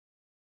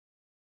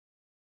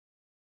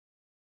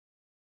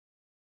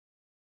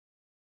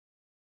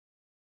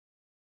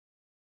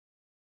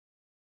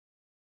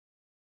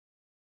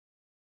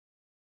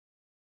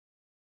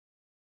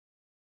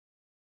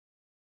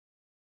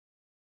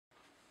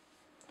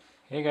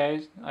Hey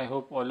guys, I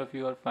hope all of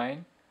you are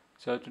fine.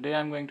 So today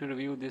I'm going to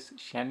review this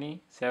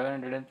Shanny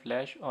 700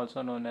 flash,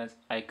 also known as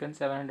Icon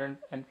 700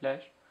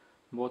 flash.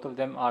 Both of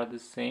them are the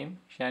same.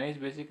 Shanny is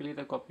basically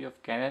the copy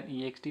of Canon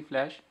EXT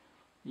flash,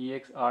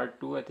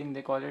 EXR2 I think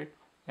they call it,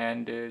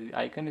 and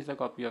Icon is the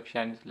copy of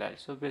Shanny's flash.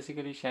 So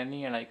basically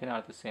Shanny and Icon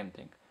are the same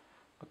thing.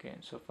 Okay,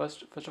 so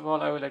first of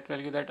all, I would like to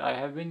tell you that I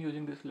have been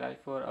using this flash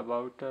for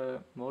about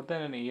more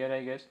than a year,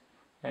 I guess,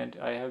 and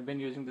I have been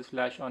using this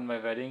flash on my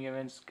wedding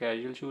events,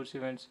 casual shoots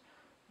events,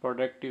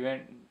 product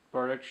event,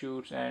 product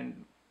shoots,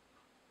 and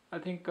I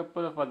think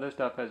couple of other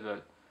stuff as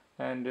well.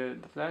 And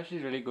the flash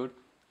is really good.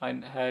 I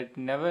had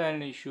never had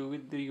an issue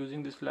with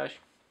using this flash.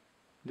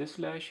 This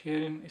flash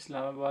here in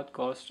Islamabad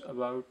costs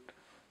about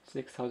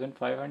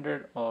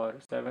 6,500 or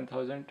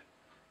 7,000,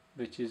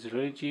 which is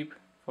really cheap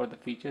for the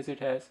features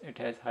it has. It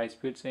has high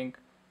speed sync.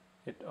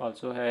 It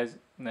also has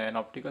an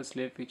optical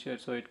slave feature,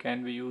 so it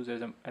can be used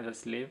as a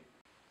slave.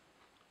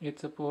 It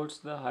supports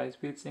the high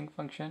speed sync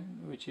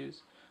function, which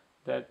is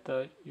that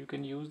you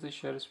can use the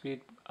shutter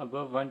speed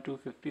above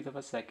 1/250th of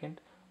a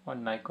second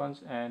on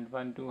Nikons and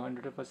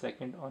 1/200th of a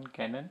second on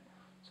Canon.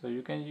 So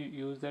you can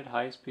use that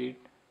high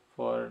speed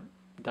for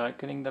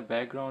darkening the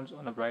backgrounds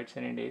on a bright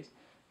sunny days,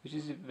 which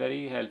is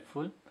very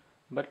helpful.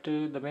 But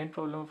the main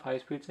problem of high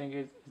speed sync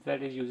is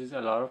that it uses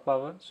a lot of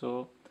power.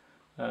 So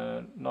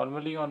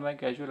normally on my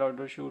casual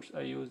outdoor shoots,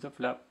 I use the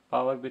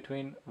power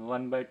between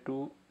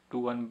 1/2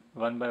 to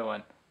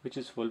 1/1, which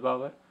is full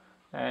power,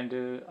 and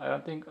I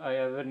don't think I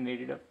ever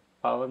needed a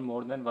power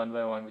more than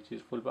 1/1, which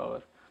is full power.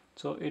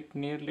 So it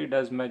nearly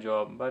does my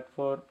job. But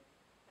for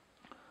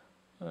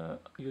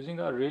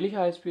using a really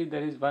high speed,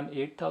 that is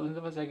 1/8,000th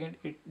of a second,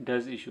 it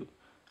does issue.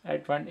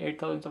 At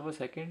 1/8,000th of a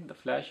second, the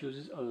flash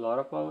uses a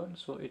lot of power,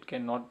 so it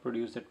cannot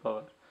produce that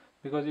power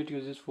because it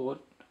uses four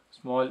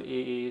small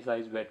a.k.a.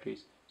 size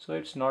batteries. So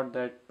it's not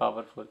that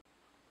powerful.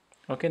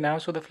 Okay, now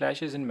so the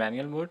flash is in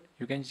manual mode.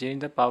 You can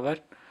change the power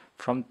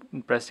from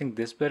pressing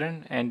this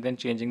button and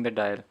then changing the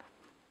dial.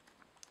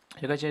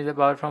 You can change the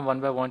power from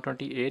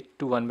 1/128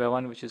 to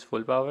 1/1, which is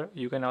full power.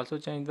 You can also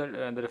change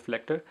the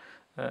reflector,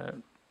 uh,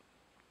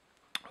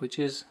 which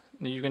is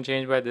you can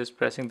change by this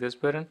pressing this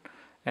button,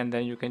 and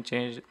then you can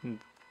change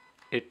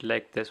it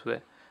like this way.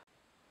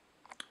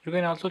 You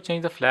can also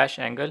change the flash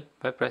angle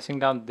by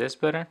pressing down this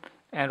button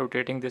and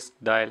rotating this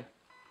dial.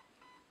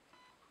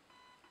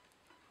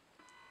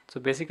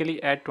 So basically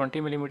at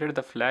 20mm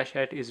the flash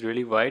head is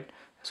really wide,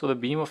 so the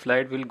beam of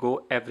light will go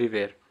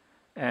everywhere.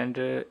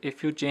 And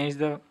if you change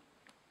the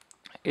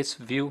its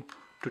view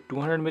to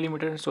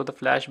 200mm, so the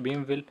flash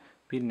beam will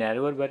be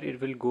narrower, but it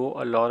will go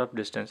a lot of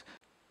distance.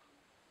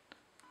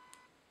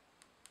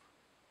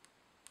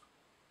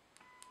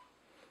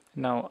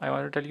 Now I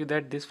want to tell you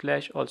that this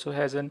flash also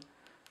has an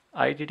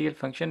I.T.T.L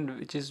function,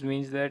 which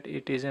means that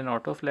it is an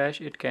auto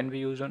flash. It can be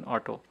used on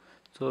auto.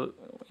 So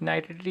in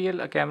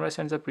I.T.T.L, a camera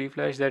sends a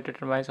pre-flash that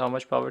determines how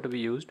much power to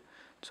be used.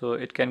 So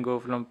it can go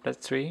from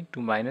 +3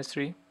 to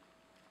 -3,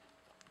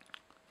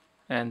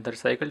 and the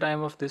cycle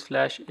time of this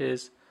flash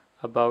is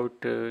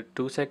about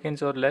 2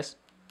 seconds or less,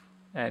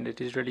 and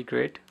it is really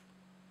great.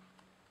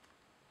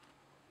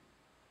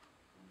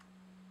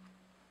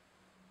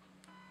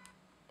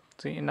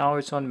 See, now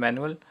it's on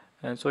manual,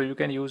 and so you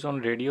can use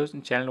on radios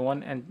in channel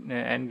 1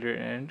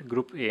 and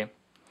group A,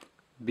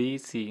 B,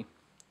 C,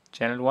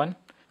 channel 1,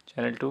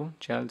 channel 2,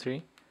 channel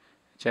 3,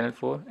 channel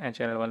 4 and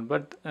channel 1.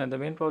 But the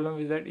main problem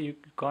is that you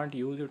can't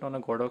use it on a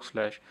Godox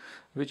flash,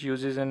 which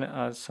uses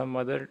some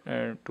other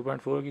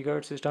 2.4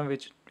 GHz system,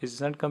 which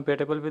isn't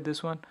compatible with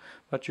this one,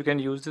 but you can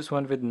use this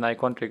one with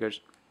Nikon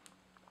triggers.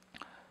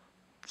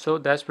 So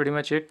that's pretty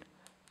much it.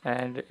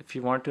 And if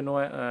you want to know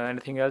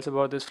anything else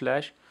about this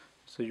flash,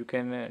 so you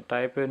can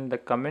type in the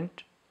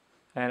comment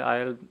and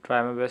I'll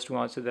try my best to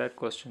answer that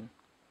question.